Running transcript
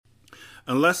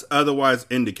Unless otherwise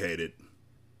indicated,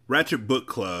 Ratchet Book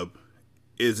Club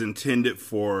is intended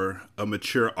for a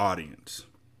mature audience.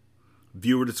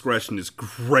 Viewer discretion is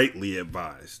greatly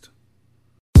advised.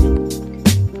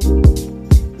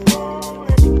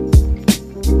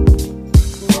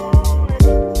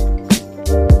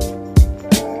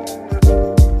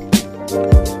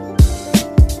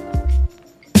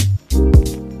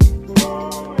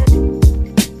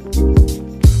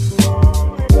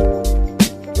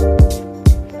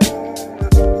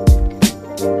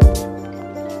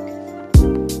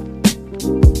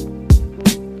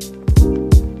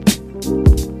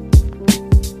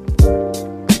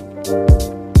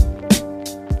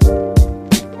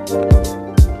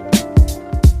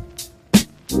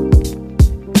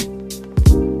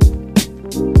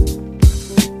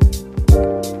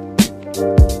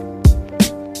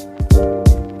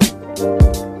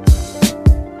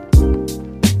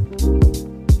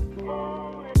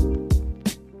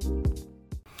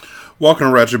 Welcome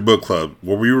to Ratchet Book Club,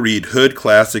 where we read hood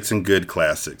classics and good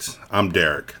classics. I'm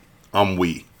Derek. I'm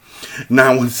we.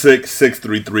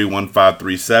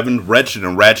 916-633-1537, Wretched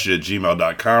and Ratchet at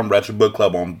gmail.com, Ratchet Book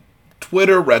Club on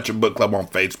Twitter, Ratchet Book Club on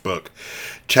Facebook.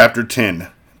 Chapter 10,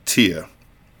 Tia.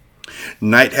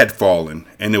 Night had fallen,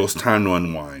 and it was time to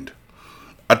unwind.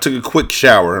 I took a quick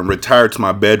shower and retired to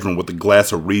my bedroom with a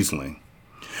glass of Riesling.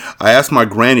 I asked my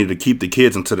granny to keep the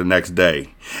kids until the next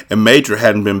day, and Major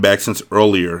hadn't been back since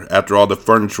earlier after all the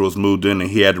furniture was moved in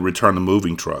and he had to return the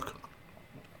moving truck.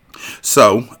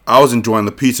 So, I was enjoying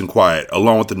the peace and quiet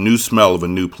along with the new smell of a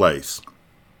new place.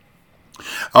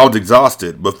 I was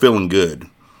exhausted, but feeling good.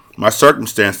 My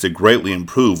circumstance had greatly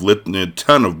improved, lifting a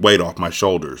ton of weight off my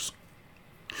shoulders.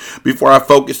 Before I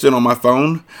focused in on my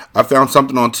phone, I found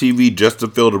something on TV just to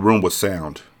fill the room with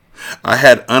sound. I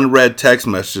had unread text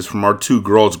messages from our two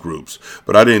girls groups,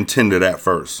 but I didn't tend to that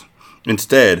first.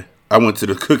 Instead, I went to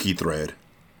the cookie thread.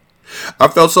 I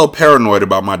felt so paranoid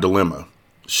about my dilemma.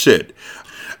 Shit,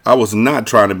 I was not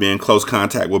trying to be in close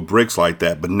contact with Bricks like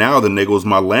that, but now the nigga was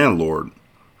my landlord.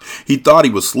 He thought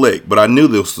he was slick, but I knew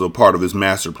this was a part of his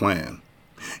master plan.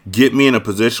 Get me in a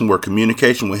position where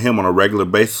communication with him on a regular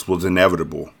basis was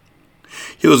inevitable.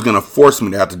 He was going to force me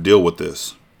to have to deal with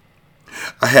this.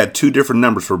 I had two different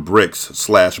numbers for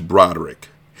Bricks/Broderick.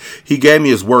 He gave me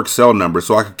his work cell number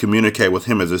so I could communicate with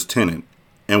him as his tenant,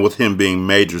 and with him being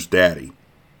Major's daddy.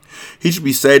 He should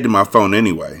be saved in my phone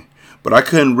anyway, but I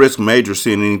couldn't risk Major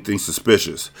seeing anything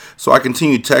suspicious, so I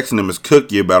continued texting him as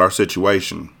Cookie about our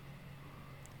situation.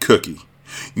 Cookie,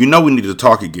 you know we need to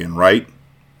talk again, right?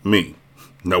 Me,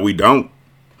 no we don't.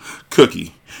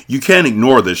 Cookie, you can't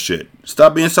ignore this shit.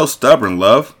 Stop being so stubborn,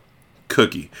 love.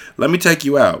 Cookie, let me take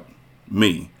you out.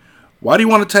 Me, why do you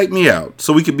want to take me out?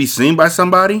 So we could be seen by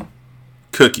somebody?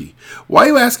 Cookie, why are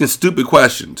you asking stupid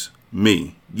questions?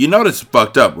 Me, you know this is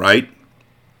fucked up, right?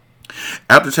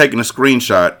 After taking a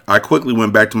screenshot, I quickly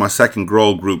went back to my second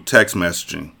girl group text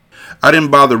messaging. I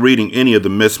didn't bother reading any of the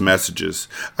missed messages.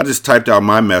 I just typed out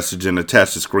my message and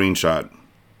attached a screenshot.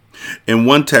 In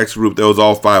one text group, there was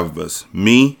all five of us.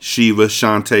 Me, Shiva,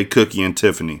 Shantae, Cookie, and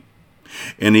Tiffany.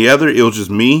 In the other, it was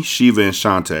just me, Shiva, and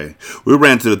Shantae. We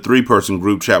ran to the three-person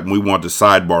group chat when we wanted to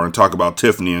sidebar and talk about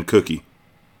Tiffany and Cookie.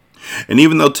 And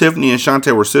even though Tiffany and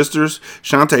Shantae were sisters,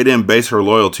 Shantae didn't base her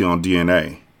loyalty on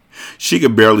DNA. She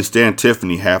could barely stand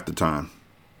Tiffany half the time.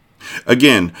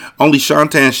 Again, only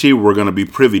Shantae and Shiva were going to be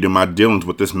privy to my dealings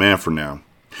with this man for now.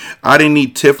 I didn't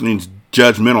need Tiffany's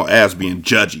judgmental ass being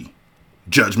judgy.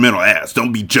 Judgmental ass.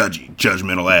 Don't be judgy.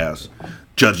 Judgmental ass.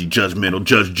 Judgy, judgmental.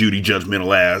 Judge Judy,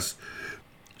 judgmental ass.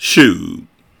 Shoot.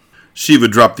 Shiva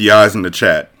dropped the eyes in the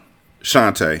chat.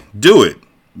 Shantae, do it.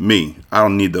 Me, I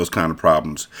don't need those kind of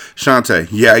problems. Shantae,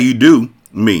 yeah, you do.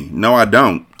 Me, no, I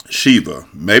don't. Shiva,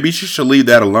 maybe she should leave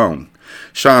that alone.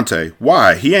 Shantae,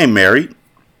 why? He ain't married.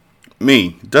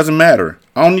 Me, doesn't matter.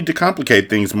 I don't need to complicate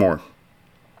things more.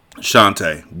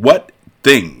 Shantae, what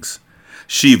things?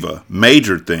 Shiva,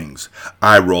 major things.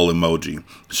 Eye roll emoji.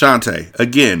 Shantae,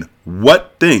 again,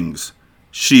 what things?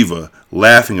 Shiva,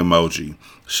 laughing emoji.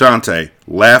 Shantae,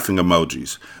 laughing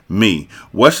emojis. Me,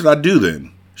 what should I do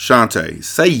then? Shantae,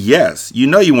 say yes. You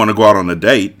know you want to go out on a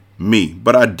date. Me,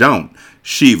 but I don't.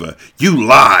 Shiva, you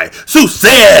lie.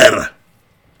 Sucer!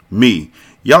 Me,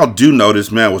 y'all do know this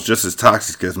man was just as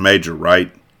toxic as Major,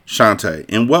 right? Shantae,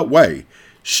 in what way?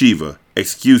 Shiva,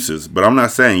 excuses, but I'm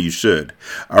not saying you should.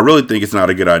 I really think it's not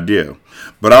a good idea,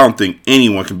 but I don't think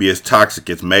anyone can be as toxic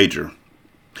as Major.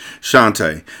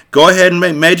 Shantae, go ahead and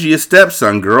make Major your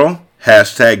stepson, girl.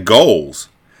 Hashtag goals.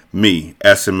 Me,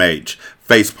 SMH,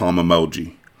 facepalm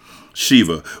emoji.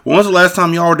 Shiva, when was the last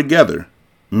time y'all were together?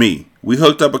 Me, we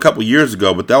hooked up a couple years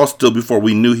ago, but that was still before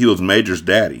we knew he was Major's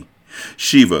daddy.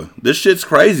 Shiva, this shit's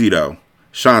crazy though.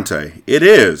 Shantae, it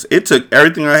is. It took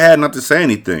everything I had not to say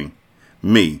anything.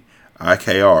 Me,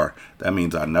 IKR, that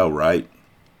means I know, right?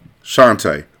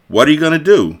 Shantae, what are you gonna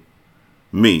do?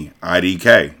 Me,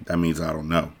 IDK, that means I don't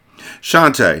know.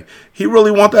 Shantae, he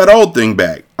really want that old thing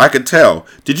back. I could tell.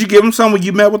 Did you give him some when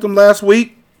you met with him last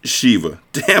week? Shiva,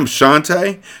 damn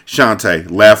Shantae. Shantae,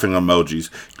 laughing emojis.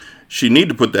 She need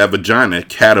to put that vagina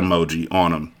cat emoji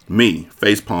on him. Me,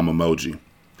 facepalm emoji.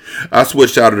 I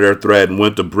switched out of their thread and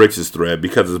went to Brix's thread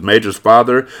because as Major's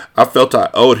father, I felt I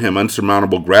owed him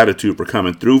unsurmountable gratitude for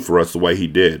coming through for us the way he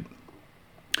did.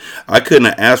 I couldn't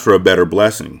have asked for a better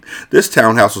blessing. This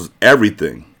townhouse was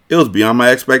everything. It was beyond my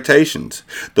expectations.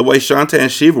 The way Shantae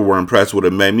and Shiva were impressed with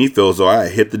it made me feel as though I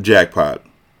had hit the jackpot.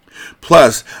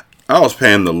 Plus, I was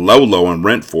paying the low in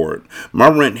rent for it. My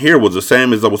rent here was the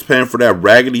same as I was paying for that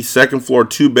raggedy second floor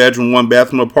 2-bedroom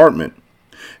 1-bathroom apartment.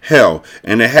 Hell,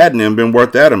 and it hadn't even been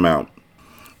worth that amount.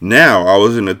 Now I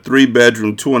was in a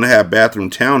 3-bedroom 2.5-bathroom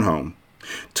townhome.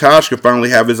 Taj could finally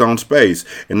have his own space,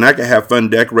 and I could have fun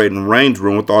decorating the range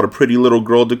room with all the pretty little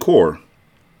girl decor.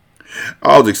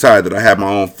 I was excited that I had my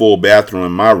own full bathroom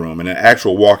in my room and an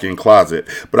actual walk-in closet,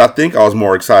 but I think I was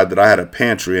more excited that I had a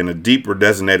pantry and a deeper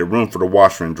designated room for the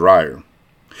washer and dryer.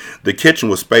 The kitchen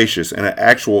was spacious and an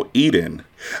actual eat-in.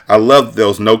 I loved that there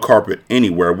was no carpet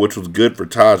anywhere, which was good for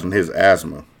Taj and his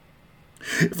asthma.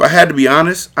 If I had to be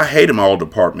honest, I hated my old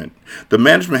apartment. The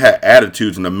management had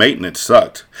attitudes and the maintenance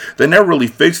sucked. They never really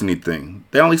fixed anything.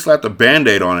 They only slapped a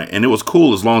band-aid on it and it was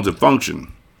cool as long as it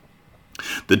functioned.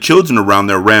 The children around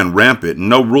there ran rampant and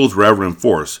no rules were ever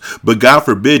enforced, but God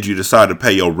forbid you decide to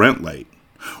pay your rent late.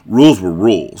 Rules were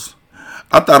rules.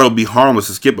 I thought it would be harmless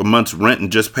to skip a month's rent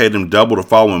and just pay them double the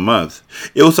following month.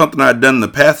 It was something I had done in the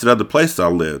past at other places I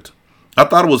lived. I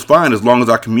thought it was fine as long as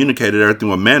I communicated everything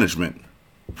with management.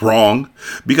 Wrong,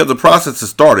 because the process had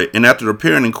started and after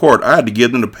appearing in court I had to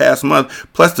give them the past month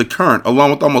plus the current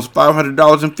along with almost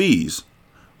 $500 in fees.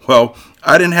 Well,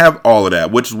 I didn't have all of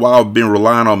that, which is why I've been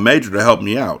relying on Major to help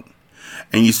me out.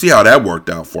 And you see how that worked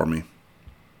out for me.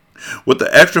 With the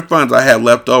extra funds I had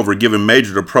left over giving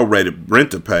Major the prorated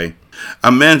rent to pay, I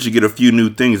managed to get a few new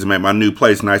things to make my new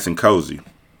place nice and cozy.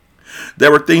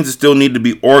 There were things that still needed to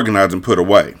be organized and put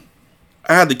away.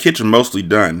 I had the kitchen mostly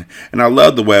done, and I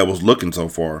loved the way it was looking so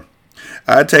far.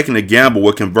 I had taken a gamble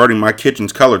with converting my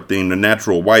kitchen's color theme to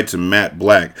natural whites and matte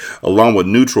black, along with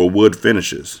neutral wood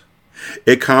finishes.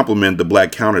 It complemented the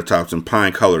black countertops and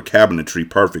pine-colored cabinetry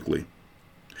perfectly.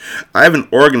 I even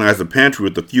organized the pantry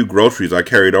with the few groceries I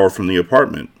carried over from the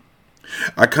apartment.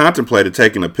 I contemplated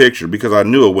taking a picture because I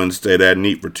knew it wouldn't stay that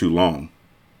neat for too long.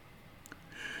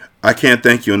 I can't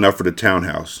thank you enough for the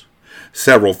townhouse.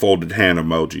 Several folded hand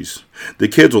emojis. The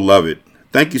kids will love it.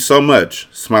 Thank you so much.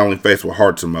 Smiling face with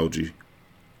hearts emoji.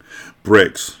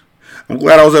 Bricks. I'm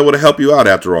glad I was able to help you out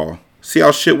after all. See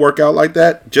how shit work out like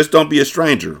that? Just don't be a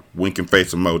stranger. Winking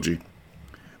face emoji.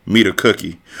 Meet a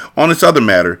Cookie. On this other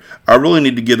matter, I really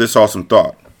need to give this all some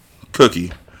thought.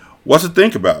 Cookie. What's to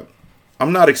think about?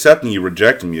 I'm not accepting you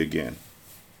rejecting me again.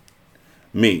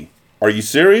 Me. Are you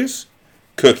serious?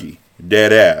 Cookie.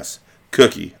 Dead ass.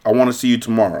 Cookie. I want to see you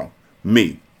tomorrow.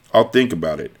 Me. I'll think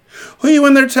about it. Who you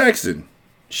in there texting?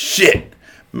 Shit.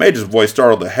 Major's voice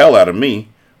startled the hell out of me.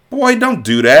 Boy, don't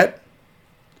do that.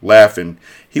 Laughing,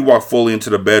 he walked fully into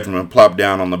the bedroom and plopped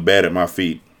down on the bed at my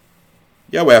feet.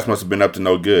 Yo ass must have been up to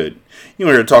no good. You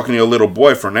in here talking to your little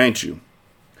boyfriend, ain't you?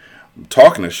 I'm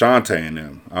talking to Shantae and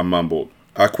them, I mumbled.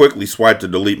 I quickly swiped to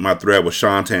delete my thread with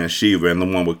Shantae and Shiva and the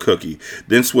one with Cookie,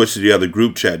 then switched to the other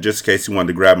group chat just in case he wanted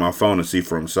to grab my phone and see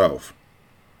for himself.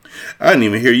 I didn't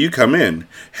even hear you come in.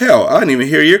 Hell, I didn't even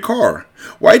hear your car.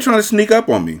 Why you trying to sneak up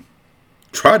on me?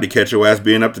 Tried to catch your ass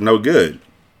being up to no good.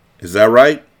 Is that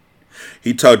right?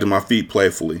 He tugged at my feet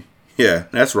playfully. Yeah,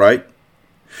 that's right.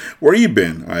 Where you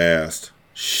been? I asked.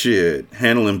 Shit,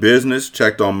 handling business,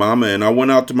 checked on mama, and I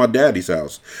went out to my daddy's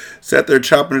house. Sat there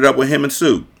chopping it up with him and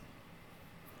Soup.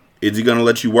 Is he gonna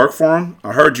let you work for him?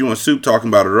 I heard you and Soup talking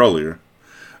about it earlier.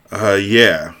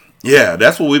 Yeah,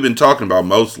 that's what we've been talking about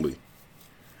mostly.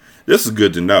 This is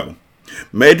good to know.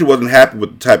 Major wasn't happy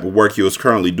with the type of work he was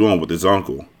currently doing with his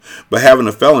uncle, but having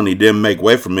a felony didn't make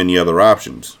way for many other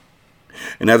options.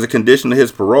 And as a condition of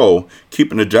his parole,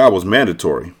 keeping a job was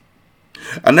mandatory.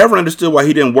 I never understood why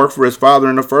he didn't work for his father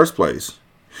in the first place.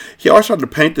 He always tried to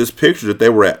paint this picture that they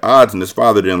were at odds and his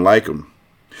father didn't like him.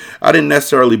 I didn't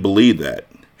necessarily believe that.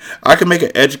 I could make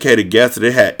an educated guess that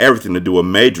it had everything to do with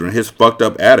Major and his fucked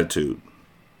up attitude.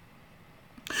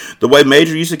 The way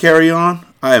Major used to carry on,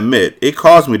 I admit, it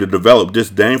caused me to develop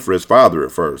disdain for his father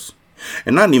at first.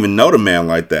 And I didn't even know the man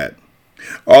like that.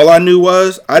 All I knew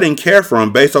was I didn't care for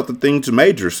him based off the things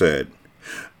Major said.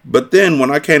 But then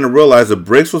when I came to realize that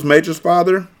Bricks was Major's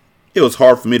father, it was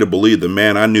hard for me to believe the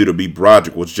man I knew to be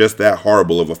Broderick was just that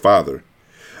horrible of a father.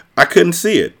 I couldn't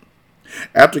see it.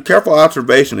 After careful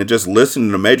observation and just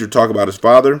listening to Major talk about his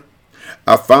father,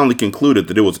 I finally concluded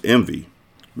that it was envy.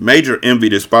 Major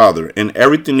envied his father, and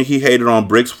everything that he hated on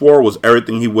Bricks for was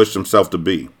everything he wished himself to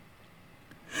be.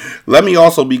 Let me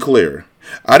also be clear.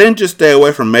 I didn't just stay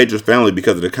away from Major's family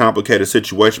because of the complicated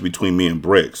situation between me and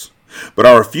Bricks, but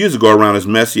I refused to go around his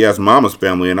messy-ass mama's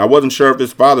family, and I wasn't sure if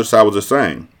his father's side was the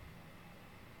same.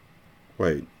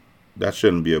 Wait, that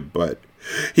shouldn't be a but.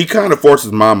 He kind of forced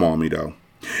his mama on me, though.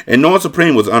 And knowing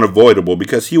Supreme was unavoidable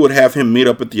because he would have him meet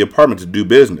up at the apartment to do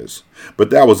business. But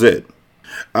that was it.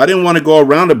 I didn't want to go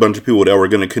around a bunch of people that were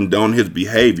going to condone his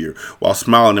behavior while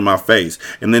smiling in my face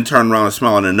and then turn around and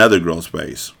smile in another girl's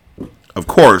face. Of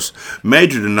course,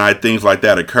 Major denied things like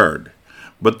that occurred.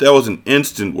 But there was an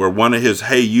instant where one of his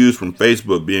hey yous from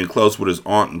Facebook being close with his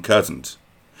aunt and cousins.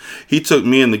 He took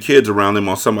me and the kids around him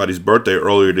on somebody's birthday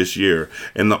earlier this year,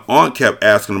 and the aunt kept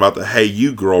asking about the hey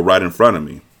you girl right in front of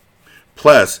me.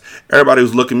 Plus, everybody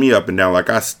was looking me up and down like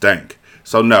I stank.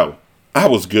 So no, I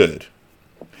was good.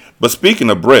 But speaking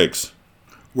of Bricks,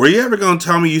 were you ever going to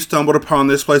tell me you stumbled upon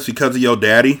this place because of your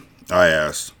daddy? I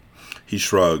asked. He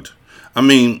shrugged. I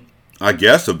mean, I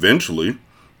guess eventually.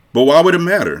 But why would it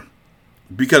matter?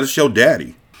 Because it's your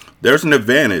daddy. There's an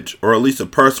advantage, or at least a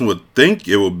person would think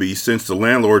it would be since the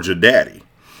landlord's your daddy.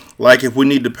 Like if we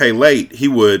need to pay late, he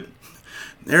would...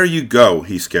 There you go,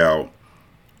 he scowled.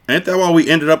 Ain't that why we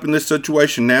ended up in this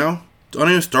situation now? Don't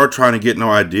even start trying to get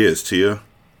no ideas, Tia.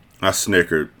 I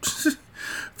snickered.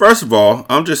 First of all,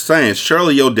 I'm just saying,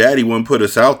 surely your daddy wouldn't put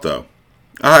us out, though.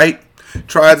 Alright,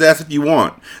 try his ass if you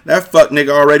want. That fuck nigga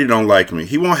already don't like me.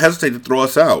 He won't hesitate to throw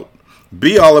us out.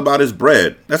 Be all about his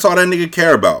bread. That's all that nigga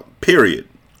care about. Period.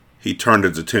 He turned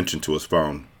his attention to his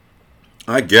phone.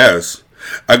 I guess.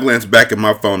 I glanced back at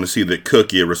my phone to see that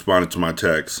Cookie had responded to my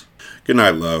text. Good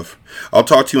night, love. I'll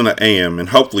talk to you in the AM and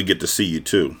hopefully get to see you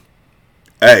too.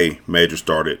 Hey, Major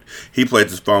started. He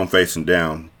placed his phone facing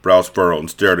down, brows furrowed, and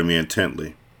stared at me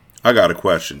intently. I got a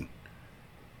question.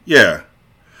 Yeah.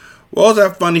 What was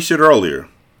that funny shit earlier?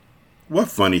 What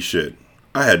funny shit?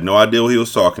 I had no idea what he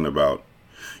was talking about.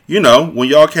 You know, when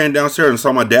y'all came downstairs and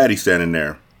saw my daddy standing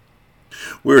there.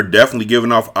 We were definitely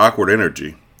giving off awkward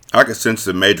energy. I could sense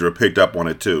the Major had picked up on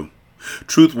it too.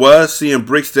 Truth was, seeing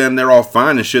Brick standing there all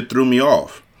fine and shit threw me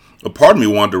off. A part of me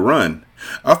wanted to run.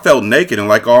 I felt naked and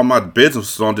like all my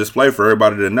business was on display for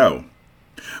everybody to know.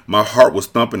 My heart was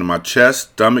thumping in my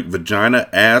chest, stomach, vagina,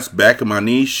 ass, back of my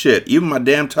knees, shit, even my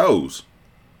damn toes.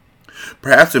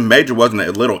 Perhaps if Major wasn't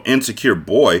a little insecure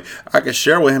boy, I could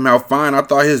share with him how fine I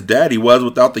thought his daddy was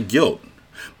without the guilt.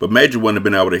 But Major wouldn't have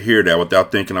been able to hear that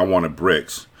without thinking I wanted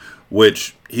Bricks.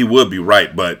 Which, he would be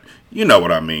right, but you know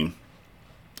what I mean.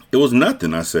 It was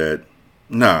nothing, I said.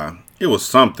 Nah, it was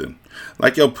something.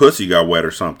 Like your pussy got wet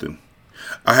or something.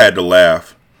 I had to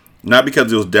laugh. Not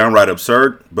because it was downright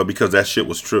absurd, but because that shit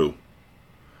was true.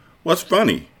 What's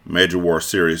funny? Major wore a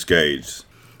serious gaze.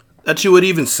 That you would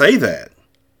even say that.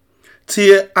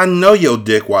 Tia, I know your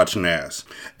dick watching ass.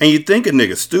 And you think a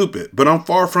nigga stupid, but I'm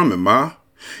far from it, ma.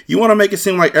 You want to make it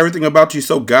seem like everything about you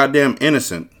so goddamn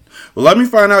innocent. Well, let me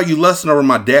find out you lusting over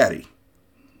my daddy.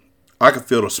 I could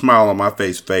feel the smile on my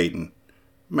face fading.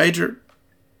 Major,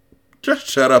 just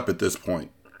shut up at this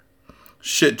point.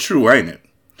 Shit true, ain't it?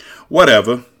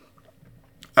 Whatever.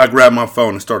 I grabbed my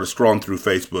phone and started scrolling through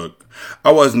Facebook.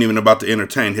 I wasn't even about to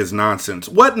entertain his nonsense.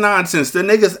 What nonsense? The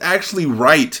nigga's actually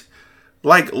right.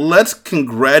 Like, let's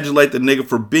congratulate the nigga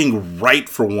for being right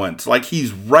for once. Like,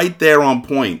 he's right there on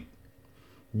point.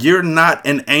 You're not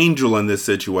an angel in this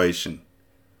situation.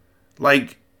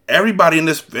 Like, everybody in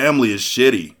this family is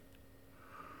shitty.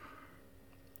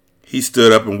 He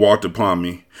stood up and walked upon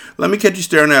me. Let me catch you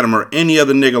staring at him or any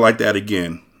other nigga like that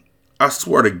again. I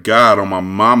swear to God on my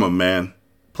mama, man.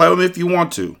 Play with me if you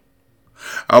want to.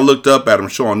 I looked up at him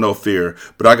showing no fear,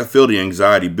 but I could feel the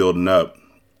anxiety building up.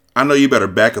 I know you better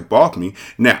back up off me.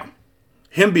 Now,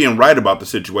 him being right about the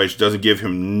situation doesn't give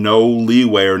him no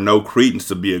leeway or no credence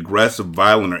to be aggressive,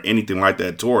 violent, or anything like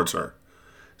that towards her.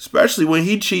 Especially when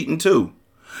he cheating too.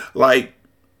 Like,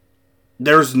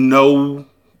 there's no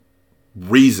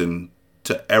reason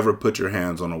to ever put your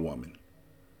hands on a woman.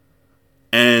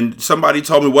 And somebody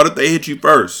told me, what if they hit you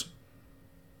first?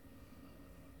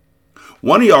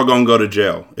 One of y'all gonna go to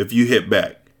jail if you hit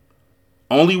back.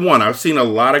 Only one. I've seen a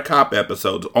lot of cop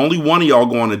episodes. Only one of y'all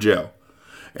going to jail.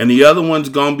 And the other one's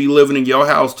gonna be living in your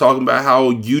house talking about how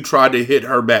you tried to hit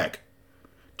her back.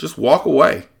 Just walk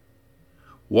away.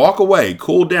 Walk away,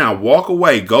 cool down, walk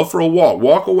away, go for a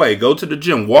walk away, go to the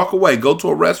gym, walk away, go to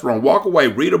a restaurant, walk away,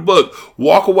 read a book,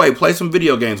 walk away, play some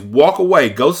video games, walk away,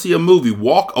 go see a movie,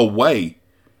 walk away.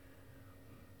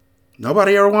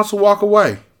 Nobody ever wants to walk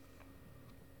away.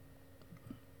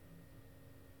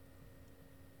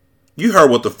 You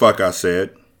heard what the fuck I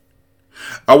said.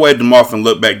 I waved him off and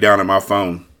looked back down at my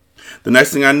phone. The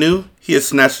next thing I knew, he had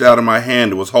snatched it out of my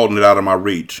hand and was holding it out of my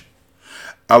reach.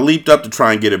 I leaped up to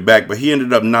try and get it back, but he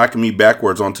ended up knocking me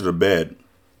backwards onto the bed.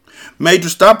 Major,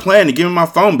 stop playing and give me my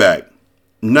phone back.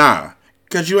 Nah,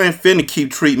 cause you ain't finna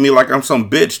keep treating me like I'm some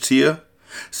bitch, Tia.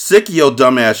 Sick of your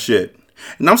dumbass shit.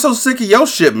 And I'm so sick of your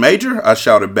shit, Major, I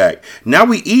shouted back. Now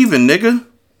we even, nigga.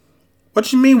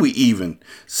 What you mean we even?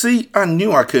 See, I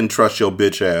knew I couldn't trust your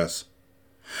bitch ass.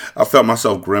 I felt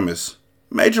myself grimace.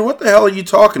 Major, what the hell are you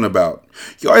talking about?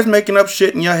 You always making up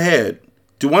shit in your head.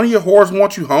 Do one of your whores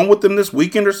want you home with them this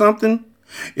weekend or something?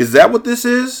 Is that what this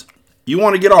is? You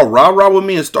want to get all rah-rah with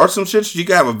me and start some shit so you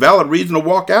can have a valid reason to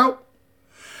walk out?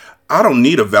 I don't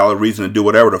need a valid reason to do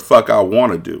whatever the fuck I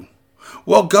want to do.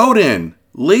 Well, go then.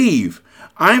 Leave.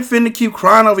 I ain't finna keep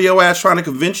crying over your ass trying to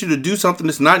convince you to do something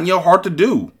that's not in your heart to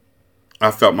do.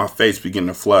 I felt my face begin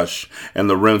to flush and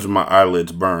the rims of my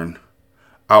eyelids burn.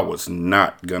 I was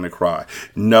not gonna cry.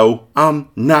 No, I'm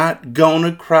not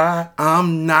gonna cry.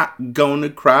 I'm not gonna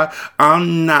cry.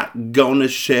 I'm not gonna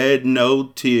shed no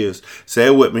tears. Say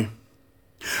it with me.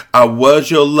 I was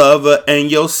your lover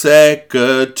and your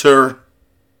secretary.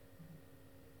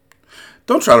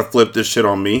 Don't try to flip this shit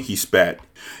on me, he spat.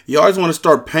 You always want to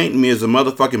start painting me as a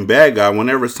motherfucking bad guy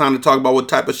whenever it's time to talk about what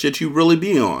type of shit you really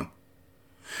be on.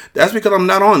 That's because I'm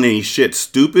not on any shit,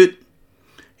 stupid.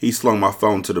 He slung my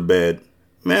phone to the bed.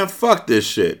 Man, fuck this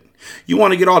shit. You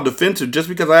want to get all defensive just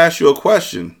because I asked you a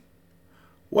question.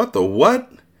 What the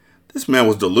what? This man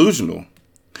was delusional.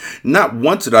 Not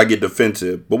once did I get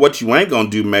defensive, but what you ain't gonna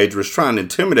do, Major, is try and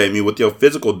intimidate me with your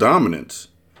physical dominance.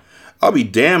 I'll be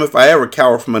damned if I ever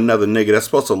cower from another nigga that's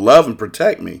supposed to love and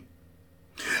protect me.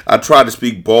 I tried to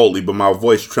speak boldly, but my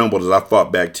voice trembled as I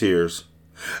fought back tears.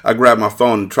 I grabbed my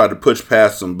phone and tried to push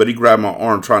past him, but he grabbed my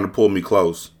arm trying to pull me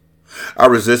close. I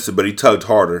resisted, but he tugged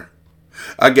harder.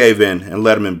 I gave in and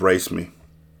let him embrace me.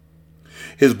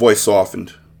 His voice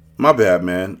softened. My bad,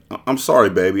 man. I'm sorry,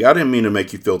 baby. I didn't mean to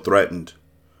make you feel threatened.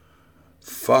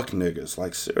 Fuck niggas,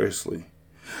 like seriously.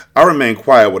 I remained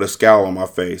quiet with a scowl on my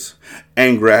face.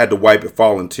 Angry, I had to wipe it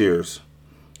falling tears.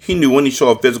 He knew any show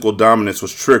of physical dominance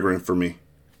was triggering for me.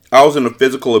 I was in a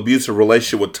physical abusive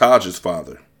relationship with Taj's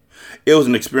father. It was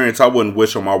an experience I wouldn't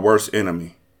wish on my worst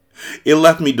enemy. It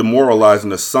left me demoralized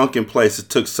in a sunken place it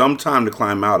took some time to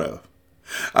climb out of.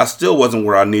 I still wasn't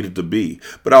where I needed to be,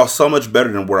 but I was so much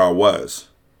better than where I was.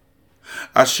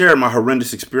 I shared my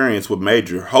horrendous experience with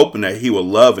Major, hoping that he would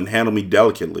love and handle me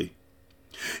delicately.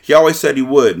 He always said he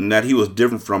would, and that he was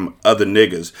different from other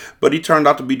niggas, but he turned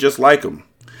out to be just like him.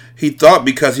 He thought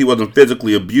because he wasn't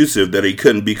physically abusive that he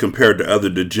couldn't be compared to other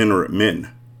degenerate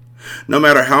men. No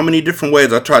matter how many different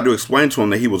ways I tried to explain to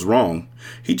him that he was wrong,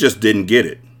 he just didn't get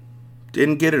it.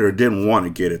 Didn't get it or didn't want to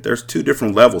get it. There's two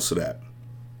different levels to that.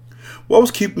 What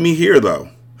was keeping me here, though?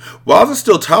 Why was I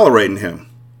still tolerating him?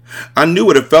 I knew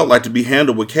what it felt like to be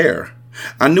handled with care.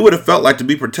 I knew what it felt like to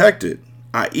be protected.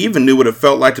 I even knew what it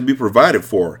felt like to be provided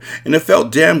for, and it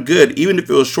felt damn good even if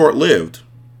it was short-lived.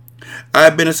 I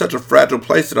had been in such a fragile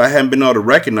place that I hadn't been able to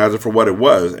recognize it for what it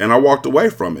was, and I walked away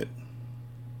from it.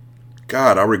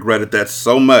 God, I regretted that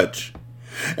so much,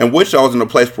 and wished I was in a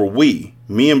place where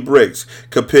me and Briggs,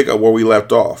 could pick up where we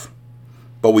left off.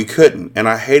 But we couldn't, and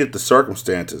I hated the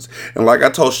circumstances. And like I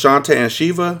told Shantae and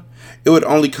Shiva, it would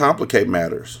only complicate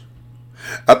matters.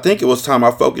 I think it was time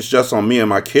I focused just on me and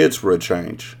my kids for a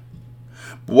change.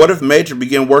 But what if Major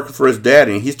began working for his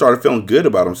daddy and he started feeling good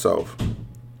about himself?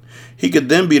 He could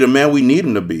then be the man we need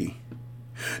him to be.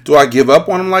 Do I give up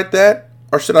on him like that?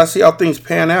 Or should I see how things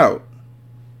pan out?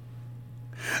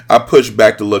 I pushed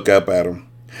back to look up at him.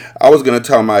 I was going to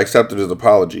tell him I accepted his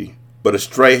apology, but a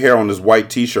stray hair on his white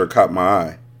t-shirt caught my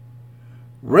eye.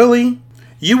 Really?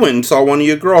 You went and saw one of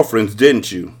your girlfriends,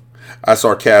 didn't you? I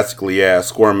sarcastically asked,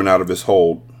 squirming out of his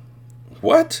hold.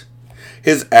 What?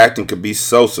 His acting could be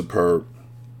so superb.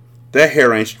 That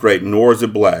hair ain't straight, nor is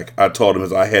it black, I told him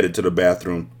as I headed to the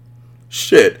bathroom.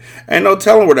 Shit, ain't no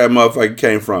telling where that motherfucker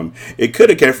came from. It could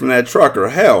have came from that truck, or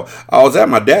hell, I was at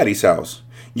my daddy's house.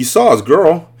 You saw his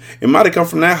girl. It might have come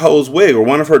from that hoe's wig or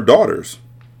one of her daughters.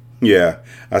 Yeah,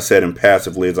 I said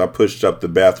impassively as I pushed up the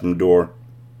bathroom door.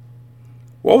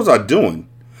 What was I doing?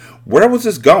 Where was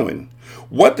this going?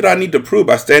 What did I need to prove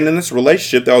by staying in this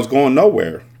relationship that was going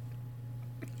nowhere?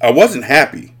 I wasn't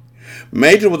happy.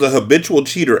 Major was a habitual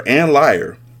cheater and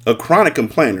liar. A chronic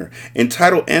complainer,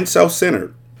 entitled and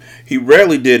self-centered. He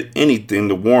rarely did anything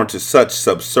to warrant such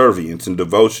subservience and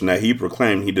devotion that he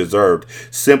proclaimed he deserved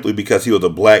simply because he was a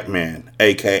black man,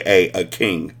 aka a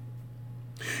king.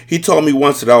 He told me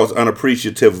once that I was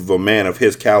unappreciative of a man of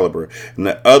his caliber, and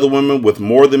that other women with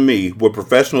more than me, with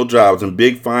professional jobs and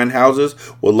big fine houses,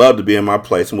 would love to be in my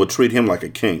place and would treat him like a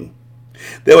king.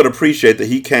 They would appreciate that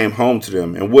he came home to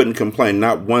them and wouldn't complain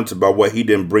not once about what he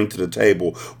didn't bring to the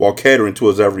table while catering to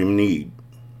his every need.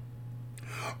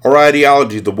 Our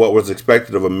ideologies of what was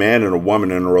expected of a man and a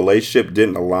woman in a relationship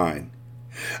didn't align.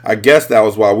 I guess that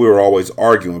was why we were always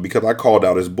arguing, because I called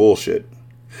out his bullshit.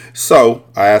 So,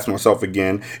 I asked myself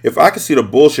again, if I could see the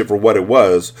bullshit for what it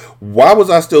was, why was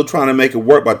I still trying to make it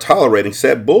work by tolerating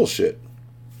said bullshit?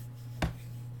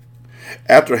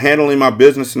 After handling my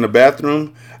business in the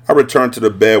bathroom, I returned to the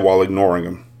bed while ignoring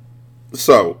him.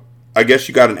 So, I guess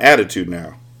you got an attitude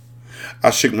now. I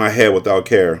shook my head without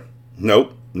care.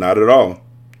 Nope, not at all.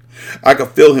 I could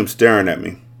feel him staring at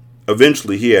me.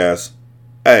 Eventually he asked,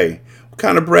 "Hey, what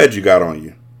kind of bread you got on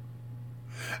you?"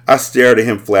 I stared at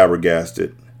him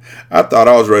flabbergasted. I thought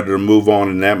I was ready to move on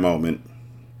in that moment.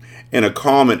 In a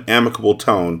calm and amicable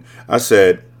tone, I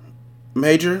said,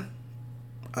 "Major,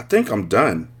 I think I'm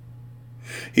done."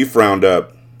 He frowned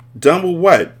up. "Done with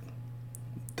what?"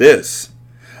 "This."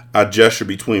 I gestured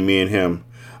between me and him.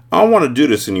 "I don't want to do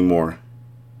this anymore."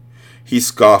 He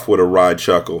scoffed with a wry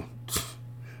chuckle.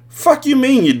 "Fuck you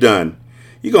mean you done?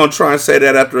 You gonna try and say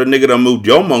that after a nigga done moved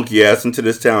your monkey ass into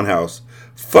this townhouse?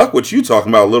 Fuck what you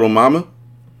talking about, little mama."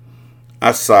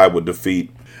 I sighed with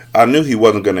defeat. I knew he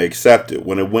wasn't gonna accept it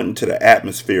when it went into the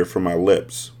atmosphere from my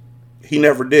lips. He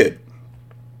never did.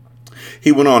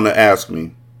 He went on to ask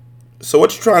me, "So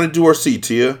what you trying to do or see,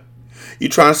 Tia? You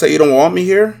trying to say you don't want me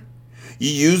here? You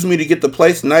used me to get the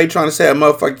place and now you trying to say a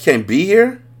motherfucker can't be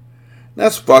here?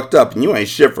 That's fucked up and you ain't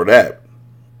shit for that."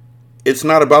 "It's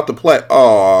not about the play."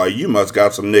 "Aw, you must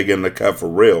got some nigga in the cut for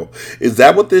real. Is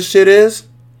that what this shit is?"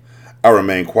 I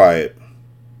remained quiet.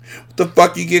 "What the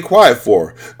fuck you get quiet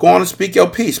for? Go on and speak your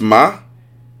piece, ma.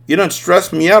 You done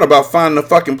stressed me out about finding a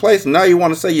fucking place and now you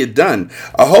want to say you're done.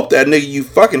 I hope that nigga you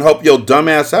fucking help your dumb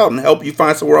ass out and help you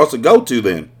find somewhere else to go to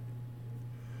then."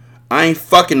 "I ain't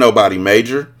fucking nobody,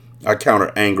 Major," I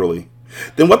countered angrily.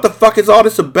 "Then what the fuck is all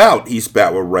this about?" he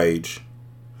spat with rage.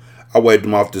 I waved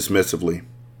him off dismissively.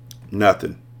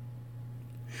 "Nothing."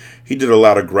 He did a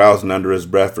lot of grousing under his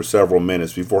breath for several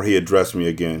minutes before he addressed me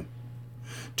again.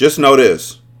 "Just know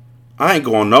this. I ain't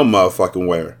going no motherfucking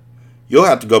where. You'll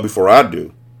have to go before I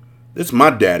do. This my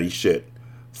daddy shit.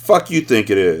 Fuck you think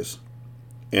it is."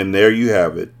 And there you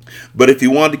have it. But if he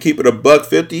wanted to keep it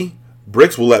 $1.50,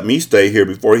 Bricks will let me stay here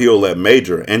before he'll let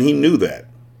Major, and he knew that.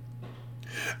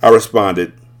 I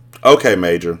responded, "Okay,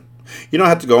 Major. You don't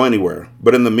have to go anywhere.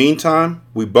 But in the meantime,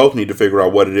 we both need to figure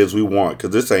out what it is we want,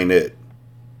 because this ain't it."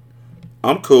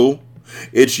 "I'm cool.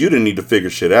 It's you that need to figure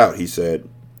shit out," he said.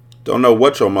 "Don't know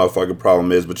what your motherfucking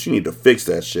problem is, but you need to fix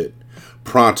that shit.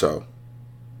 Pronto."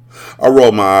 I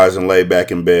rolled my eyes and lay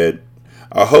back in bed.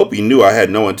 I hope he knew I had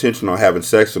no intention on having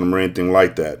sex with him or anything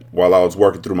like that while I was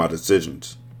working through my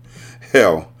decisions.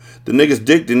 Hell, the nigga's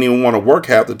dick didn't even want to work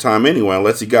half the time anyway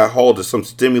unless he got hold of some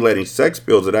stimulating sex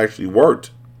pills that actually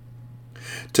worked.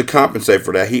 To compensate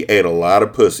for that, he ate a lot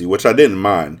of pussy, which I didn't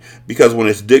mind, because when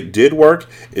his dick did work,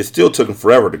 it still took him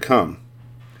forever to come.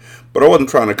 But I wasn't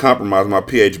trying to compromise my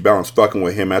pH balance fucking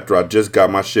with him after I just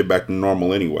got my shit back to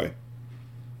normal anyway.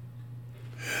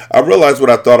 I realized what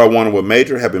I thought I wanted with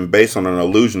Major had been based on an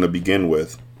illusion to begin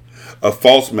with. A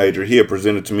false Major he had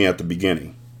presented to me at the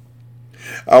beginning.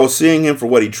 I was seeing him for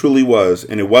what he truly was,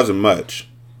 and it wasn't much.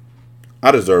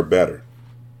 I deserved better.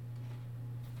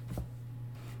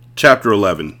 Chapter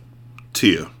 11.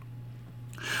 Tia.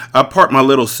 I parked my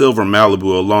little silver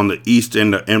Malibu along the east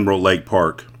end of Emerald Lake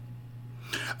Park.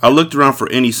 I looked around for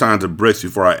any signs of Bricks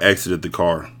before I exited the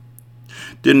car.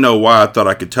 Didn't know why I thought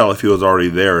I could tell if he was already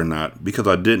there or not, because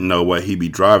I didn't know what he'd be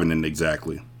driving in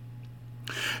exactly.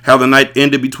 How the night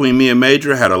ended between me and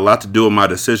Major had a lot to do with my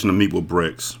decision to meet with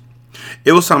Bricks.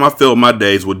 It was time I filled my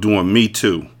days with doing me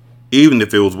too, even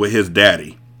if it was with his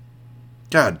daddy.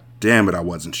 God damn it, I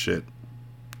wasn't shit.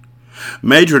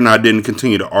 Major and I didn't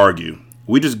continue to argue.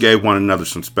 We just gave one another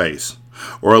some space,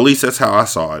 or at least that's how I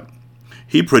saw it.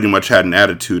 He pretty much had an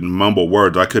attitude and mumbled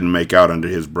words I couldn't make out under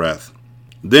his breath.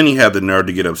 Then he had the nerve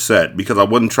to get upset because I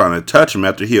wasn't trying to touch him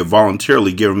after he had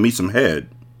voluntarily given me some head.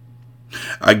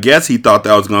 I guess he thought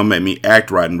that was going to make me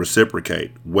act right and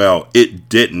reciprocate. Well, it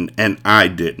didn't, and I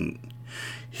didn't.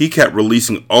 He kept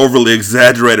releasing overly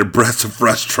exaggerated breaths of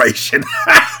frustration.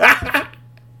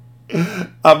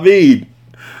 I mean,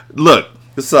 look,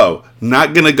 So,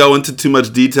 not going to go into too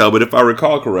much detail, but if I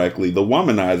recall correctly, the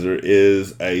womanizer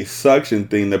is a suction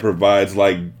thing that provides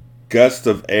like gusts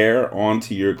of air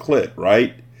onto your clit,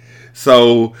 right?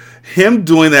 So, him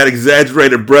doing that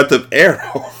exaggerated breath of air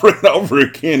over and over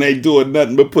again ain't doing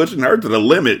nothing but pushing her to the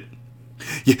limit.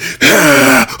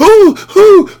 Yeah. Ooh,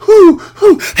 ooh, ooh,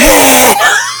 ooh.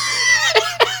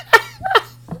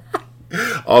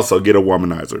 Also, get a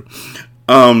womanizer.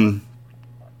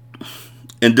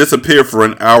 And disappear for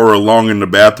an hour long in the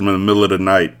bathroom in the middle of the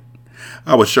night.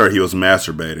 I was sure he was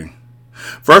masturbating.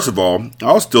 First of all,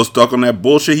 I was still stuck on that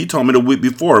bullshit he told me the week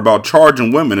before about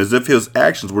charging women as if his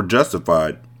actions were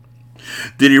justified.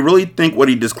 Did he really think what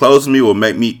he disclosed to me would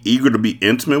make me eager to be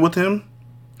intimate with him?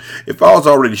 If I was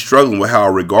already struggling with how I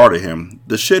regarded him,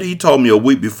 the shit he told me a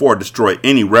week before destroyed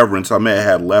any reverence I may have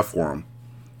had left for him.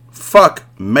 Fuck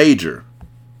Major.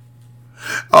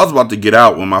 I was about to get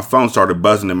out when my phone started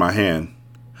buzzing in my hand.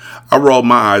 I rolled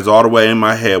my eyes all the way in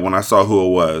my head when I saw who it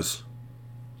was.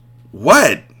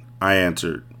 What? I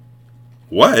answered.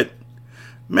 What?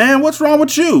 Man, what's wrong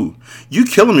with you? You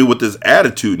killing me with this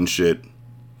attitude and shit.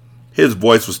 His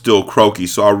voice was still croaky,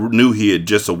 so I knew he had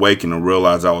just awakened and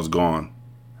realized I was gone.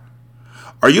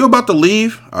 Are you about to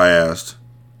leave? I asked.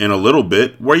 In a little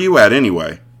bit. Where you at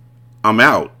anyway? I'm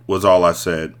out, was all I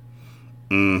said.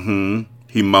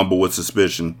 He mumbled with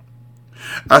suspicion.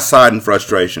 I sighed in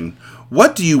frustration.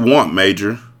 What do you want,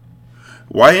 Major?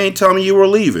 Why you ain't telling me you were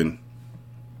leaving?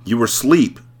 You were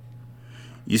asleep.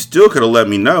 You still could have let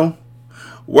me know.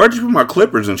 Where'd you put my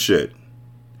clippers and shit?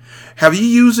 Have you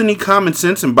used any common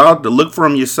sense and bothered to look for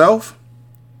them yourself?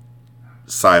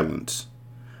 Silence.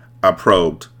 I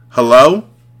probed. Hello?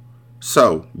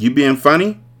 So, you being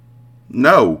funny?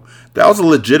 No, that was a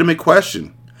legitimate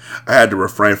question. I had to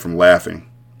refrain from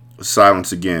laughing.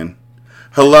 Silence again.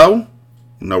 Hello?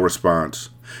 No response.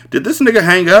 Did this nigga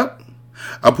hang up?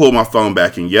 I pulled my phone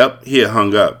back and yep, he had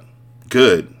hung up.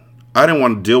 Good. I didn't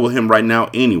want to deal with him right now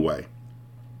anyway.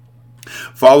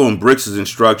 Following Briggs'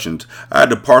 instructions, I had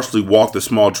to partially walk the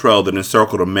small trail that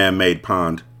encircled a man-made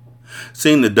pond.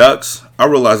 Seeing the ducks, I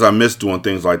realized I missed doing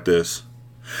things like this.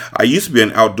 I used to be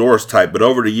an outdoors type, but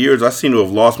over the years I seem to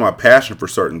have lost my passion for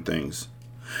certain things.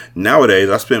 Nowadays,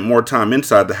 I spent more time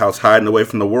inside the house hiding away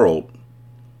from the world.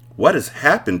 What has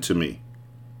happened to me?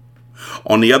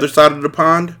 On the other side of the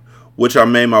pond, which I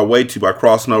made my way to by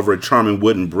crossing over a charming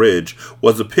wooden bridge,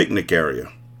 was a picnic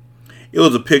area. It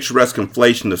was a picturesque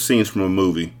conflation of scenes from a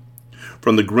movie.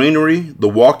 From the greenery, the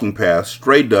walking paths,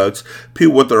 stray ducks,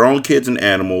 people with their own kids and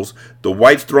animals, the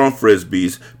whites throwing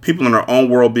frisbees, people in their own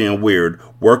world being weird,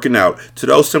 working out, to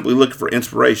those simply looking for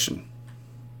inspiration.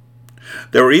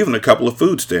 There were even a couple of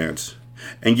food stands.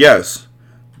 And yes,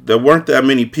 there weren't that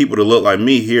many people that looked like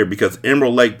me here because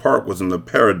Emerald Lake Park was in the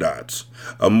Paradox,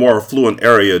 a more affluent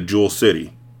area of Jewel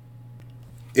City.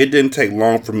 It didn't take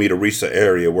long for me to reach the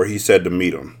area where he said to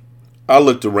meet him. I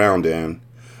looked around and,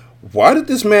 why did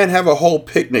this man have a whole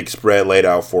picnic spread laid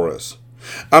out for us?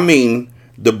 I mean,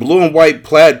 the blue and white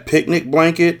plaid picnic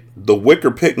blanket, the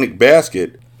wicker picnic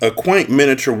basket, a quaint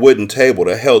miniature wooden table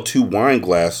that held 2 wine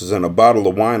glasses and a bottle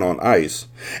of wine on ice,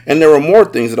 and there were more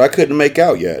things that I couldn't make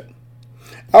out yet.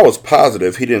 I was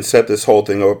positive he didn't set this whole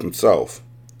thing up himself.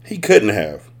 He couldn't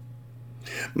have.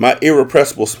 My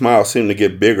irrepressible smile seemed to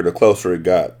get bigger the closer it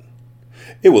got.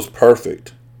 It was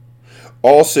perfect.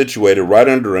 All situated right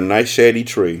under a nice shady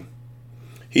tree.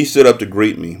 He stood up to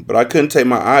greet me, but I couldn't take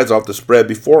my eyes off the spread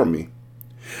before me.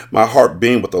 My heart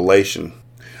beamed with elation.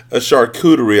 A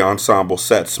charcuterie ensemble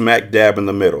sat smack dab in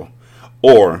the middle.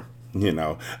 Or, a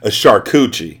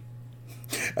charcuterie.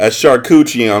 A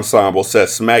charcuterie ensemble sat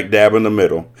smack dab in the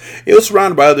middle. It was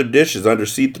surrounded by other dishes under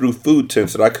see-through food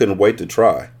tents that I couldn't wait to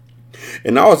try.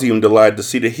 And I was even delighted to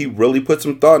see that he really put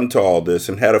some thought into all this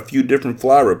and had a few different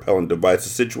fly repellent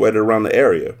devices situated around the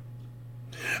area.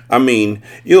 I mean,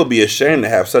 it would be a shame to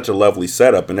have such a lovely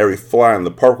setup and every fly in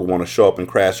the park would want to show up and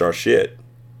crash our shit.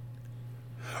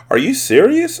 Are you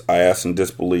serious? I asked in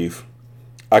disbelief.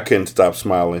 I couldn't stop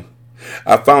smiling.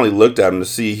 I finally looked at him to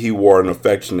see he wore an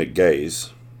affectionate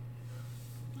gaze.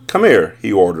 Come here,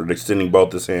 he ordered, extending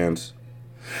both his hands.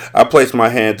 I placed my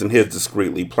hands in his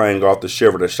discreetly, playing off the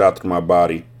shiver that shot through my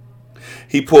body.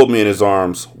 He pulled me in his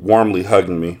arms, warmly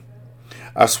hugging me.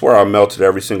 I swear I melted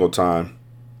every single time.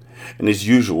 And as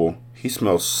usual, he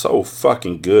smelled so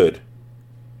fucking good.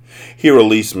 He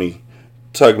released me,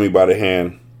 tugged me by the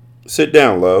hand. Sit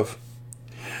down, love.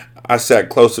 I sat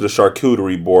close to the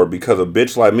charcuterie board because a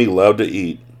bitch like me loved to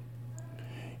eat.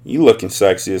 You looking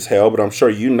sexy as hell, but I'm sure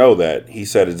you know that, he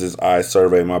said as his eyes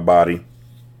surveyed my body.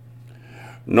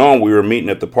 Knowing we were meeting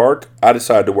at the park, I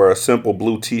decided to wear a simple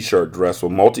blue t-shirt dress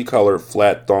with multicolored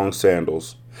flat thong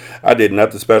sandals. I did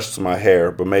nothing special to my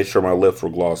hair, but made sure my lips were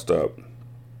glossed up.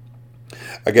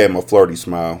 I gave him a flirty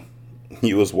smile.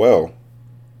 You as well.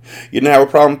 You didn't have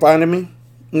a problem finding me?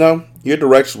 No, your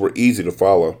directions were easy to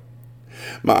follow.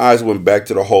 My eyes went back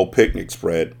to the whole picnic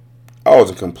spread. I was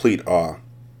in complete awe.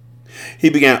 He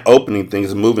began opening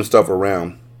things and moving stuff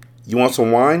around. You want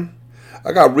some wine?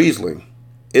 I got Riesling.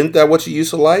 Isn't that what you used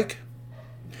to like?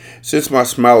 Since my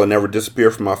smile had never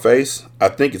disappeared from my face, I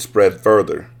think it spread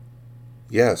further.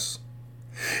 Yes.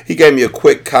 He gave me a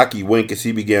quick, cocky wink as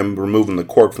he began removing the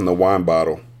cork from the wine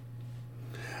bottle.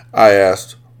 I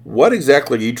asked, what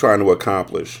exactly are you trying to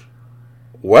accomplish?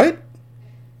 What?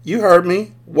 You heard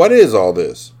me. What is all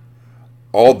this?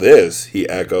 All this, he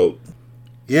echoed.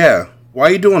 Yeah, why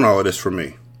are you doing all of this for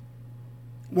me?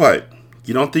 What,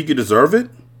 you don't think you deserve it?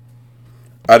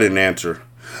 I didn't answer.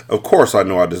 Of course I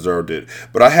knew I deserved it,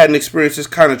 but I hadn't experienced this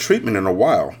kind of treatment in a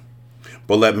while.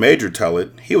 But let Major tell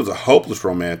it, he was a hopeless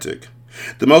romantic.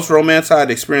 The most romance I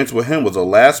had experienced with him was a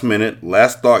last-minute,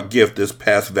 last-thought gift this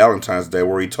past Valentine's Day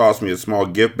where he tossed me a small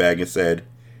gift bag and said,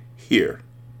 Here.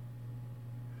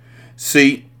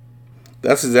 See,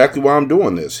 that's exactly why I'm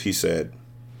doing this, he said.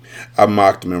 I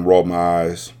mocked him and rolled my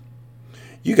eyes.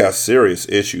 You got serious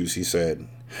issues, he said.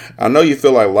 I know you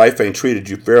feel like life ain't treated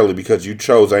you fairly because you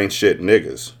chose ain't shit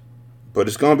niggas. But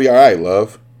it's gonna be alright,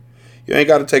 love. You ain't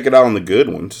gotta take it out on the good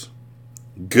ones.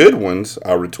 Good ones?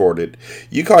 I retorted.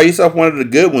 You call yourself one of the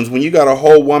good ones when you got a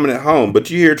whole woman at home, but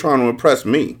you're here trying to impress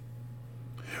me.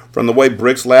 From the way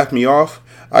Bricks laughed me off,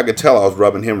 I could tell I was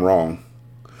rubbing him wrong.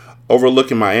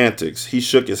 Overlooking my antics, he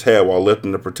shook his head while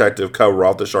lifting the protective cover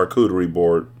off the charcuterie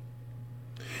board.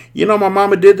 You know my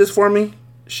mama did this for me?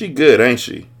 She good, ain't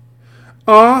she?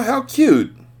 Aw, how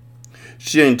cute.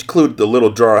 She included the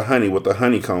little jar of honey with a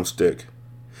honeycomb stick.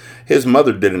 His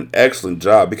mother did an excellent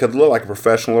job because it looked like a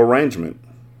professional arrangement.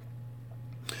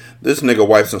 This nigga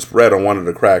wiped some spread on one of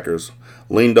the crackers,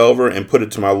 leaned over and put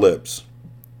it to my lips.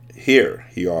 Here,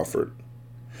 he offered.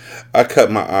 I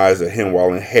cut my eyes at him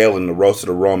while inhaling the roasted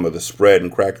aroma of the spread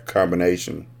and cracker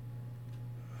combination.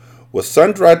 Was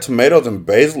sun-dried tomatoes and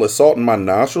basil assaulting my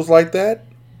nostrils like that?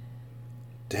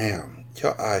 Damn,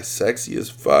 your eyes sexy as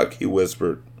fuck, he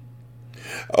whispered.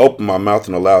 I opened my mouth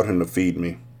and allowed him to feed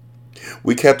me.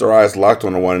 We kept our eyes locked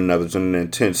on one another in an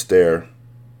intense stare.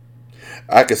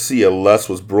 I could see a lust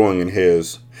was brewing in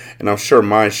his, and I'm sure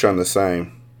mine shone the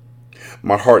same.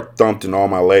 My heart thumped in all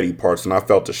my lady parts, and I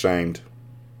felt ashamed.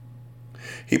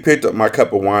 He picked up my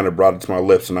cup of wine and brought it to my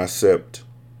lips, and I sipped.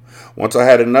 Once I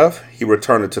had enough, he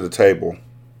returned it to the table.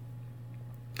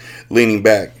 Leaning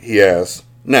back, he asked,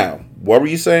 Now, what were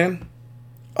you saying?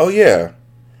 Oh, yeah.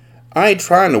 I ain't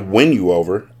trying to win you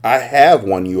over. I have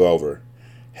won you over.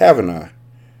 Haven't I?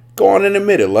 Go on and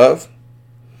admit it, love.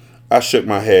 I shook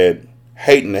my head,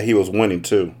 hating that he was winning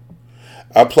too.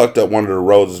 I plucked up one of the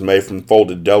roses made from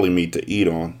folded deli meat to eat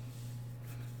on.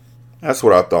 That's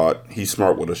what I thought, he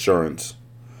smirked with assurance.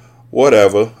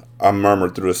 Whatever, I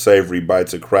murmured through the savory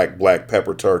bites of cracked black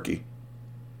pepper turkey.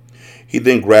 He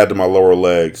then grabbed at my lower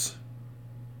legs.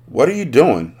 What are you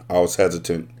doing? I was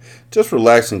hesitant. Just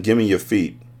relax and give me your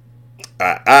feet.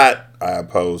 I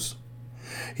opposed.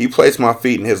 He placed my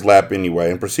feet in his lap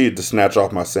anyway and proceeded to snatch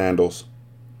off my sandals.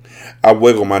 I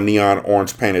wiggled my neon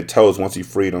orange painted toes once he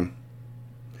freed them.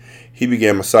 He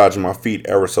began massaging my feet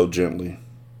ever so gently.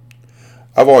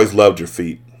 I've always loved your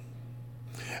feet.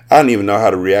 I didn't even know how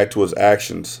to react to his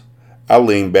actions. I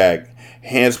leaned back,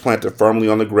 hands planted firmly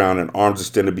on the ground and arms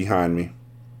extended behind me.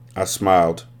 I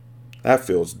smiled. That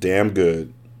feels damn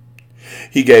good.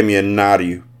 He gave me a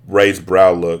naughty, raised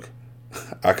brow look.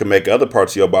 I could make other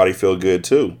parts of your body feel good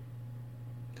too.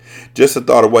 Just the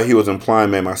thought of what he was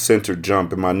implying made my center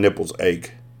jump and my nipples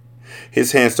ache.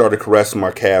 His hand started caressing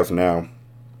my calves now.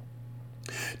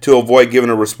 To avoid giving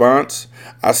a response,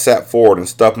 I sat forward and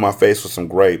stuffed my face with some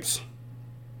grapes.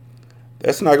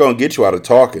 That's not going to get you out of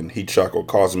talking, he chuckled,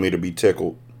 causing me to be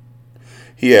tickled.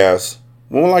 He asked,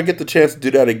 when will I get the chance to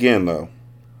do that again, though?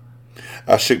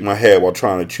 I shook my head while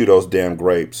trying to chew those damn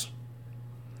grapes.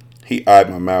 He eyed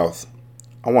my mouth.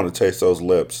 I want to taste those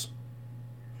lips.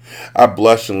 I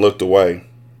blushed and looked away.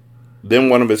 Then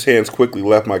one of his hands quickly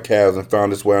left my calves and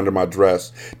found its way under my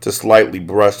dress to slightly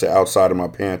brush the outside of my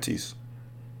panties.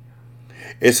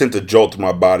 It sent a jolt to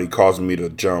my body, causing me to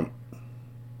jump.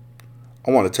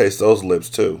 I want to taste those lips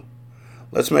too.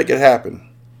 Let's make it happen.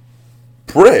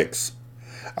 Bricks!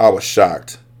 I was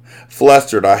shocked.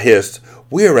 Flustered, I hissed,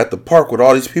 we're at the park with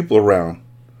all these people around.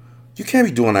 You can't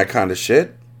be doing that kind of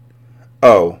shit.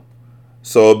 Oh,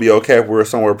 so it'll be okay if we're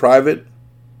somewhere private?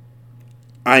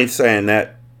 I ain't saying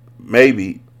that.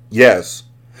 Maybe. Yes.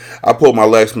 I pulled my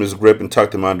legs from his grip and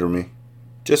tucked him under me.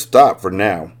 Just stop for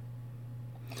now.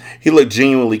 He looked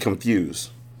genuinely confused.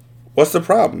 What's the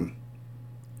problem?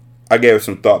 I gave it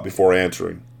some thought before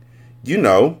answering. You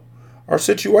know, our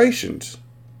situations.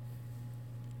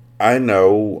 I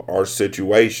know our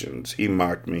situations, he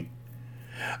mocked me.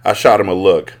 I shot him a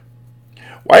look.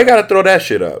 Why you gotta throw that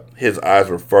shit up? His eyes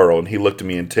were furrowed and he looked at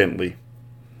me intently.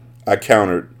 I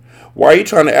countered, why are you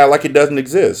trying to act like it doesn't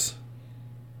exist?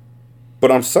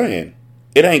 But I'm saying,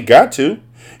 it ain't got to.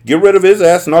 Get rid of his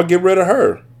ass and I'll get rid of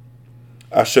her.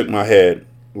 I shook my head.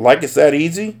 Like it's that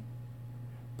easy?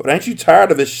 But ain't you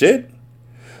tired of this shit?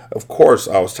 Of course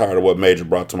I was tired of what Major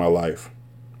brought to my life.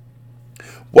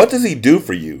 What does he do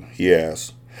for you? He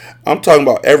asked. I'm talking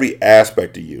about every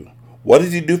aspect of you. What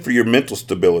does he do for your mental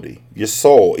stability, your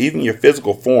soul, even your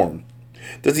physical form?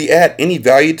 Does he add any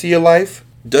value to your life?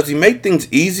 Does he make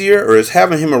things easier, or is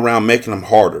having him around making them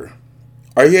harder?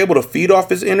 Are you able to feed off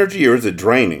his energy, or is it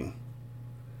draining?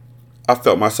 I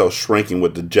felt myself shrinking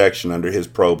with dejection under his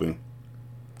probing.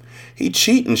 He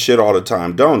cheat and shit all the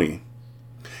time, don't he?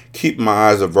 Keeping my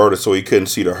eyes averted so he couldn't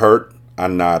see the hurt, I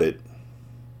nodded.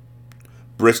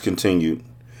 Briss continued.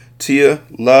 Tia,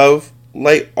 love,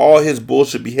 lay all his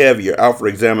bullshit behavior out for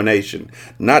examination,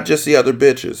 not just the other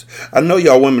bitches. I know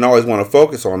y'all women always want to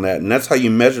focus on that, and that's how you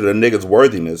measure the nigga's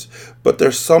worthiness, but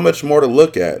there's so much more to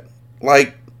look at.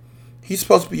 Like, he's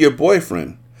supposed to be your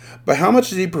boyfriend, but how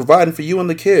much is he providing for you and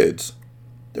the kids?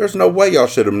 There's no way y'all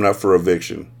shit him up for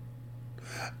eviction.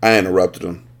 I interrupted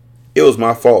him. It was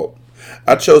my fault.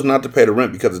 I chose not to pay the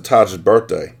rent because of Taj's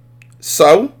birthday.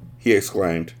 So? He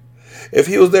exclaimed. If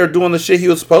he was there doing the shit he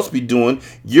was supposed to be doing,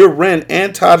 your rent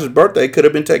and Taj's birthday could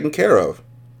have been taken care of.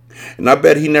 And I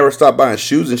bet he never stopped buying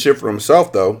shoes and shit for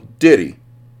himself, though, did he?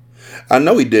 I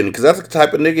know he didn't, because that's the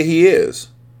type of nigga he is.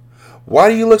 Why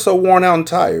do you look so worn out and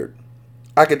tired?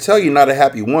 I can tell you're not a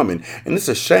happy woman, and it's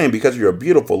a shame because you're a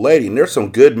beautiful lady, and there's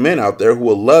some good men out there who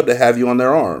would love to have you on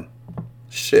their arm.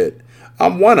 Shit,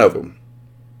 I'm one of them.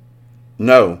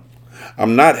 No,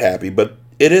 I'm not happy, but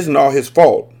it isn't all his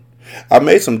fault. I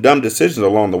made some dumb decisions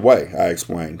along the way, I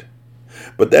explained.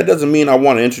 But that doesn't mean I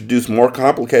want to introduce more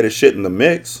complicated shit in the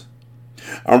mix.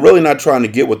 I'm really not trying to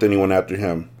get with anyone after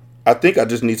him. I think I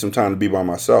just need some time to be by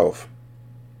myself.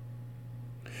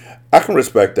 I can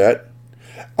respect that.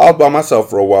 I was by myself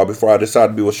for a while before I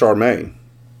decided to be with Charmaine.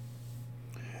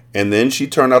 And then she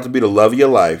turned out to be the love of your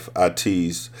life, I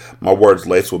teased, my words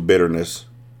laced with bitterness.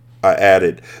 I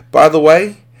added, by the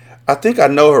way, I think I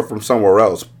know her from somewhere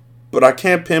else, but I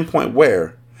can't pinpoint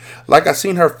where. Like I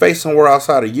seen her face somewhere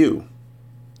outside of you.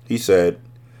 He said,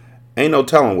 ain't no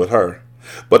telling with her.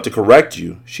 But to correct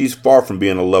you, she's far from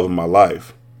being the love of my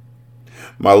life.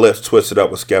 My lips twisted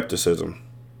up with skepticism.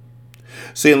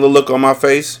 Seeing the look on my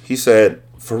face, he said,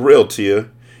 for real, Tia,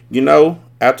 you know,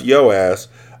 after your ass,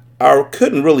 I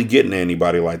couldn't really get into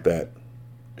anybody like that.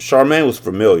 Charmaine was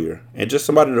familiar, and just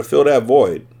somebody to fill that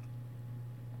void.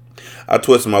 I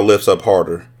twisted my lips up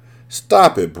harder.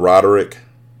 Stop it, Broderick.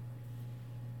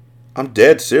 I'm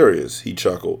dead serious, he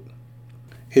chuckled.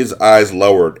 His eyes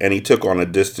lowered, and he took on a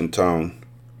distant tone.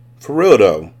 For real,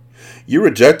 though, you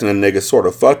rejecting a nigga sort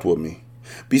of fucked with me.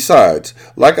 Besides,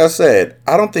 like I said,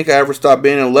 I don't think I ever stopped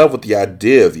being in love with the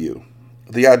idea of you.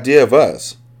 The idea of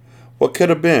us. What could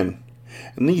have been.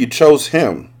 And then you chose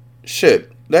him.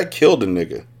 Shit, that killed a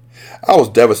nigga. I was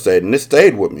devastated, and it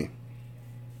stayed with me.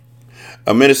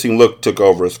 A menacing look took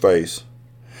over his face.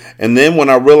 And then when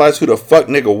I realized who the fuck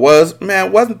nigga was,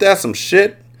 man, wasn't that some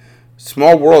shit?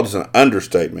 Small world is an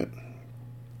understatement.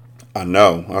 I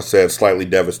know, I said, slightly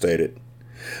devastated.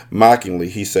 Mockingly,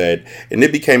 he said, and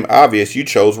it became obvious you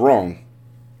chose wrong.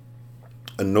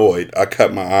 Annoyed, I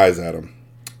cut my eyes at him.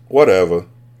 Whatever.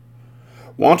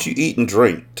 Why don't you eat and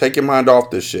drink? Take your mind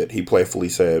off this shit, he playfully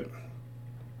said.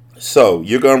 So,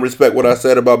 you're going to respect what I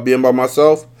said about being by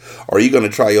myself? Or are you going to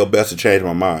try your best to change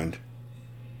my mind?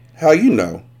 How you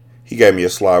know? He gave me a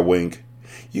sly wink.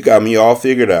 You got me all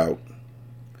figured out.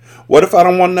 What if I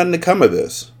don't want nothing to come of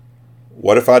this?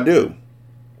 What if I do?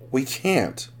 We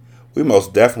can't. We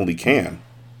most definitely can.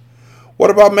 What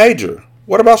about Major?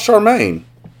 What about Charmaine?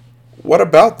 What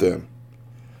about them?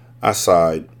 I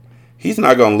sighed. He's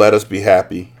not going to let us be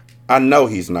happy. I know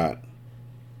he's not.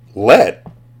 Let?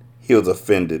 He was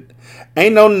offended.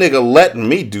 Ain't no nigga letting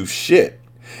me do shit.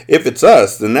 If it's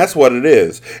us, then that's what it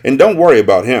is. And don't worry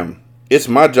about him. It's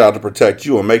my job to protect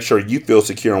you and make sure you feel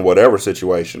secure in whatever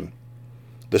situation.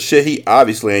 The shit he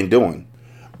obviously ain't doing.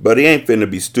 But he ain't finna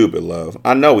be stupid, love.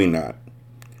 I know he not.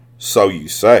 So you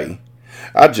say.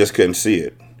 I just couldn't see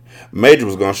it. Major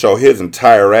was gonna show his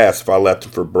entire ass if I left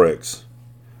him for bricks.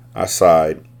 I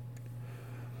sighed.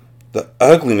 The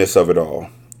ugliness of it all.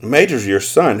 Major's your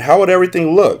son. How would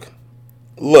everything look?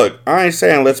 Look, I ain't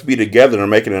saying let's be together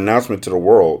and make an announcement to the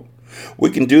world. We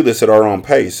can do this at our own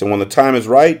pace, and when the time is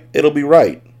right, it'll be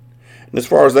right. And as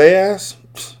far as they ask,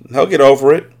 they'll get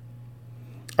over it.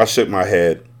 I shook my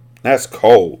head. That's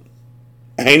cold.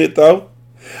 Ain't it, though?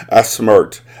 I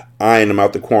smirked, eyeing him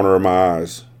out the corner of my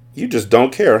eyes. You just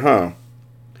don't care, huh?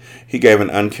 He gave an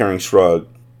uncaring shrug.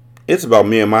 It's about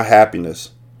me and my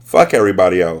happiness. Fuck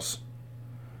everybody else.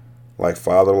 Like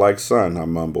father, like son, I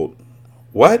mumbled.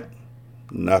 What?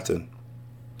 Nothing.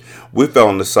 We fell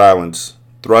into silence,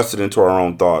 thrusted into our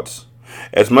own thoughts.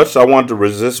 As much as I wanted to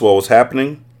resist what was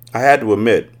happening, I had to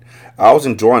admit, I was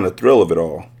enjoying the thrill of it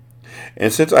all.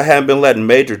 And since I hadn't been letting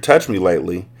Major touch me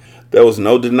lately, there was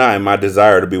no denying my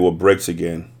desire to be with Bricks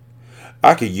again.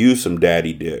 I could use some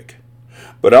daddy dick.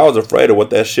 But I was afraid of what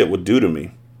that shit would do to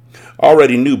me. I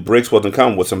already knew Bricks wasn't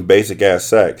coming with some basic ass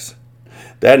sex.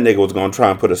 That nigga was gonna try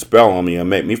and put a spell on me and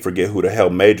make me forget who the hell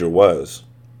Major was.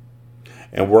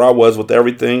 And where I was with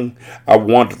everything, I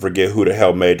wanted to forget who the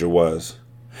hell Major was.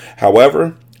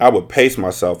 However, I would pace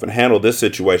myself and handle this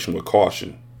situation with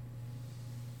caution.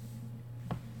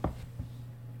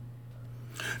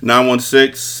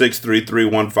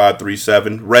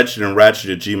 916-633-1537,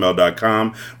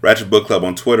 ratchetandratchet@gmail.com, Ratchet Book Club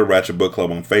on Twitter, Ratchet Book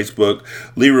Club on Facebook.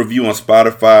 Leave a review on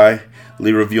Spotify,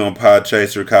 leave a review on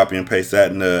Podchaser, copy and paste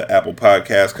that in the Apple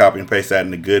Podcast, copy and paste that in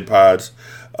the Good Pods.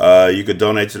 You could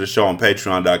donate to the show on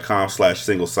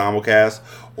patreon.com/singlesimulcast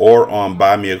or on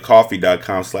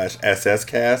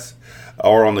buymeacoffee.com/sscast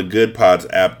or on the Good Pods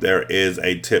app. There is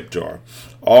a tip jar.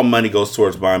 All money goes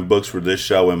towards buying books for this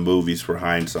show and movies for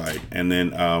Hindsight, and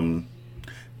then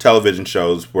television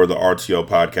shows for the RTO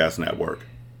Podcast Network.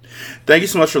 Thank you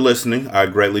so much for listening. I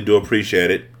greatly do appreciate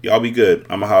it. Y'all be good.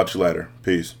 I'm going to holler at you later.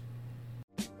 Peace.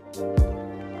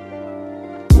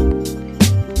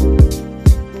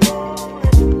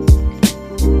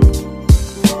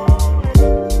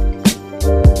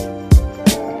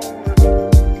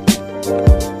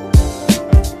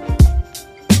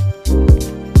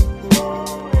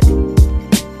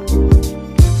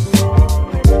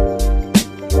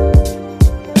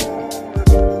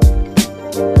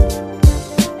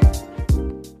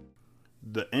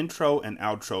 The intro and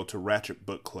outro to Ratchet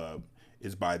Book Club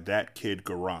is by That Kid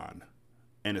Garan,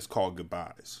 and it's called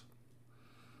Goodbyes.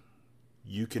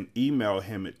 You can email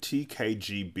him at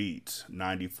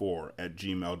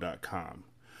tkgbeats94@gmail.com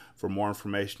for more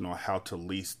information on how to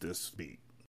lease this beat.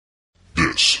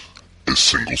 This is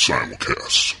Single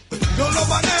Simulcast.